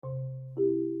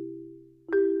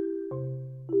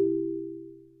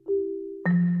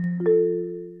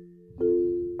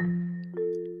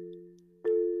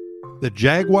The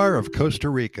jaguar of Costa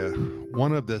Rica,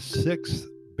 one of the 6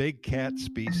 big cat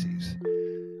species.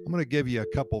 I'm going to give you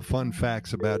a couple fun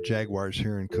facts about jaguars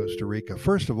here in Costa Rica.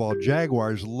 First of all,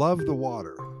 jaguars love the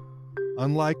water.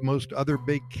 Unlike most other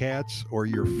big cats or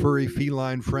your furry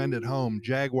feline friend at home,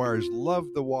 jaguars love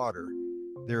the water.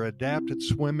 They're adept at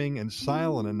swimming and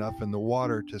silent enough in the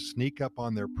water to sneak up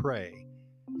on their prey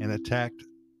and attack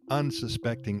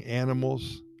unsuspecting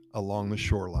animals along the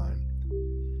shoreline.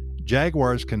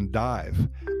 Jaguars can dive.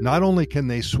 Not only can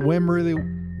they swim really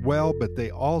well, but they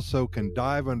also can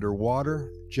dive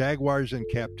underwater. Jaguars in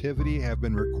captivity have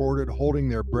been recorded holding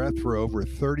their breath for over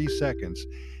 30 seconds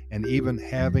and even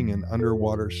having an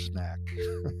underwater snack.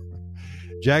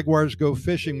 Jaguars go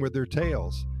fishing with their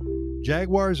tails.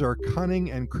 Jaguars are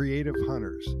cunning and creative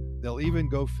hunters. They'll even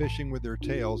go fishing with their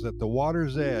tails. At the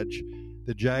water's edge,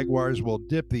 the jaguars will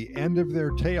dip the end of their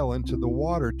tail into the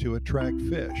water to attract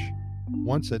fish.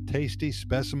 Once a tasty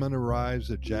specimen arrives,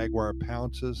 the jaguar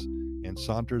pounces and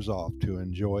saunters off to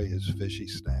enjoy his fishy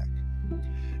snack.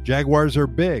 Jaguars are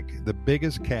big, the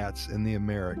biggest cats in the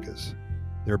Americas.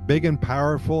 They're big and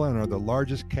powerful and are the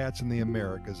largest cats in the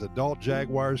Americas. Adult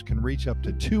jaguars can reach up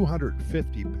to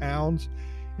 250 pounds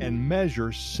and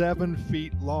measure 7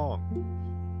 feet long.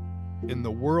 In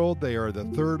the world, they are the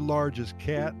 3rd largest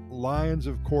cat. Lions,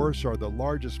 of course, are the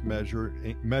largest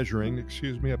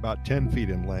measuring about 10 feet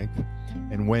in length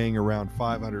and weighing around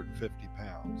 550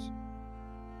 pounds.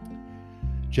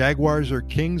 Jaguars are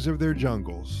kings of their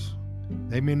jungles.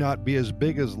 They may not be as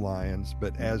big as lions,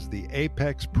 but as the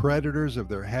apex predators of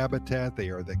their habitat, they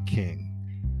are the king,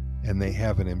 and they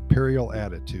have an imperial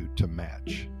attitude to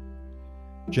match.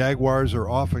 Jaguars are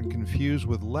often confused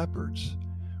with leopards.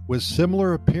 With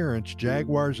similar appearance,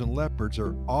 jaguars and leopards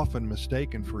are often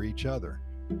mistaken for each other.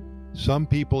 Some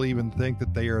people even think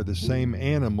that they are the same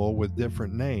animal with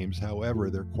different names. However,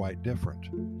 they're quite different.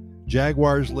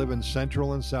 Jaguars live in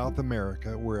Central and South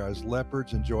America, whereas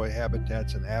leopards enjoy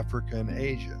habitats in Africa and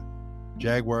Asia.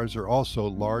 Jaguars are also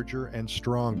larger and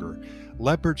stronger.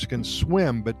 Leopards can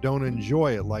swim but don't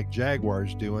enjoy it like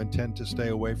jaguars do and tend to stay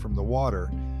away from the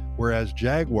water, whereas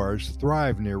jaguars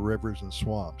thrive near rivers and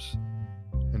swamps.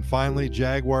 And finally,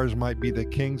 jaguars might be the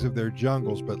kings of their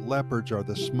jungles, but leopards are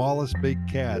the smallest big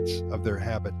cats of their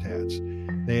habitats.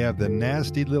 They have the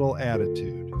nasty little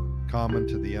attitude common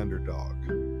to the underdog.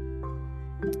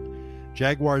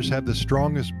 Jaguars have the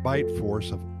strongest bite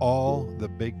force of all the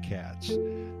big cats.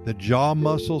 The jaw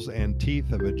muscles and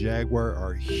teeth of a jaguar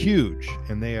are huge,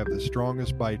 and they have the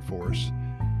strongest bite force.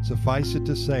 Suffice it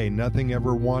to say, nothing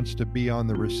ever wants to be on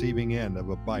the receiving end of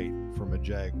a bite from a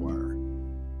jaguar.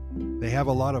 They have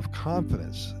a lot of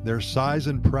confidence. Their size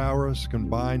and prowess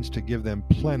combines to give them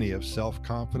plenty of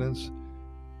self-confidence.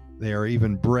 They are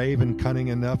even brave and cunning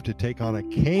enough to take on a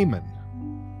caiman.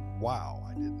 Wow,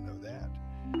 I didn't know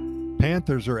that.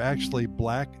 Panthers are actually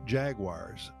black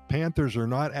jaguars. Panthers are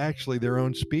not actually their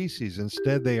own species.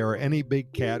 Instead, they are any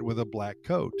big cat with a black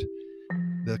coat.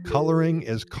 The coloring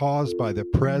is caused by the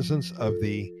presence of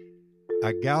the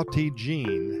agouti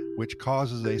gene, which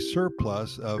causes a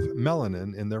surplus of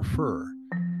melanin in their fur.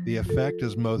 The effect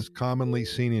is most commonly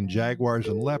seen in jaguars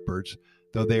and leopards,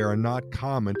 though they are not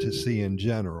common to see in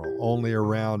general. Only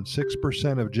around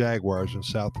 6% of jaguars in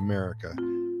South America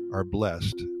are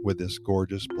blessed with this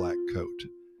gorgeous black coat.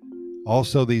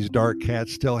 Also, these dark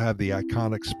cats still have the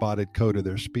iconic spotted coat of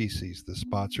their species. The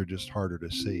spots are just harder to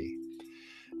see.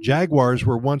 Jaguars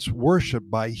were once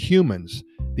worshipped by humans.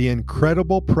 The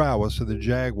incredible prowess of the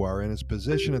jaguar and its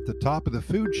position at the top of the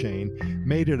food chain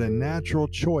made it a natural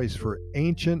choice for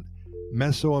ancient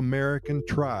Mesoamerican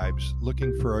tribes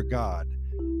looking for a god.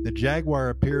 The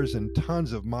jaguar appears in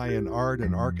tons of Mayan art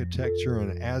and architecture,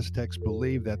 and Aztecs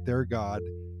believe that their god,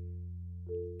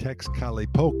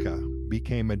 Texcalipoca,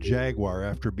 became a jaguar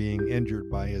after being injured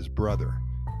by his brother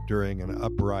during an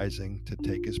uprising to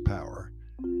take his power.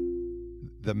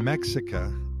 The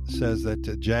Mexica says that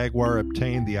the jaguar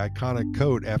obtained the iconic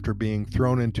coat after being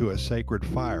thrown into a sacred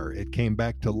fire. It came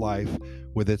back to life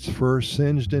with its fur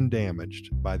singed and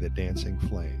damaged by the dancing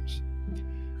flames.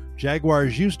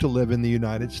 Jaguars used to live in the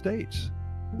United States.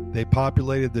 They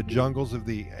populated the jungles of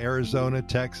the Arizona,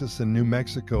 Texas, and New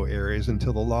Mexico areas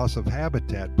until the loss of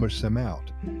habitat pushed them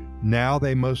out. Now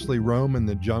they mostly roam in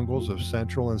the jungles of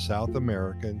Central and South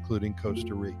America, including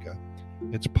Costa Rica.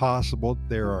 It's possible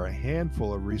there are a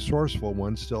handful of resourceful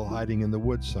ones still hiding in the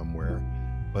woods somewhere,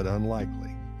 but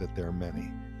unlikely that there are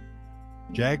many.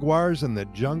 Jaguars in the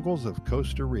jungles of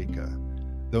Costa Rica.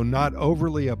 Though not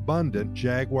overly abundant,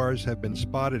 jaguars have been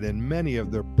spotted in many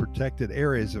of the protected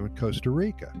areas of Costa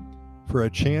Rica. For a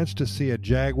chance to see a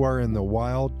jaguar in the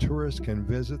wild, tourists can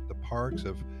visit the parks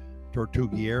of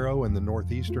Tortuguero in the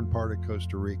northeastern part of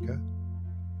Costa Rica,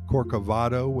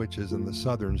 Corcovado, which is in the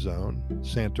southern zone,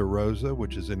 Santa Rosa,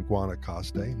 which is in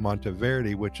Guanacaste,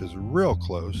 Monteverde, which is real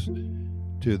close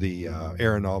to the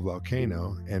Arenal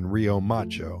volcano, and Rio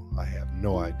Macho. I have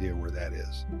no idea where that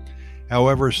is.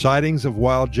 However, sightings of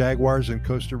wild jaguars in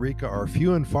Costa Rica are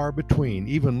few and far between.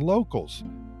 Even locals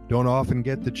don't often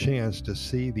get the chance to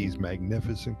see these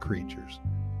magnificent creatures.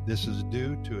 This is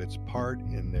due to its part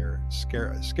in their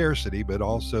scarcity, but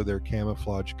also their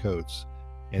camouflage coats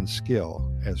and skill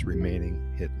as remaining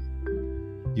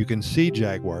hidden. You can see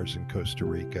jaguars in Costa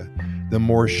Rica. The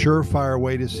more surefire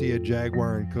way to see a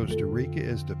jaguar in Costa Rica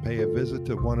is to pay a visit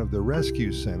to one of the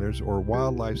rescue centers or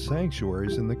wildlife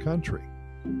sanctuaries in the country.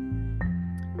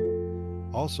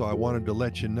 Also, I wanted to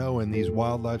let you know in these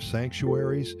wildlife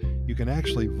sanctuaries, you can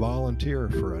actually volunteer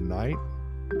for a night,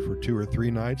 for 2 or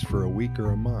 3 nights, for a week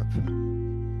or a month.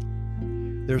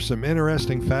 There's some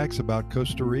interesting facts about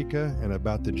Costa Rica and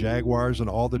about the jaguars and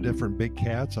all the different big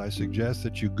cats. I suggest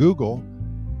that you Google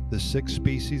the 6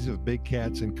 species of big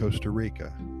cats in Costa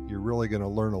Rica. You're really going to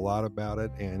learn a lot about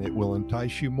it, and it will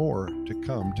entice you more to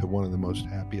come to one of the most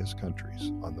happiest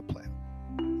countries on the planet.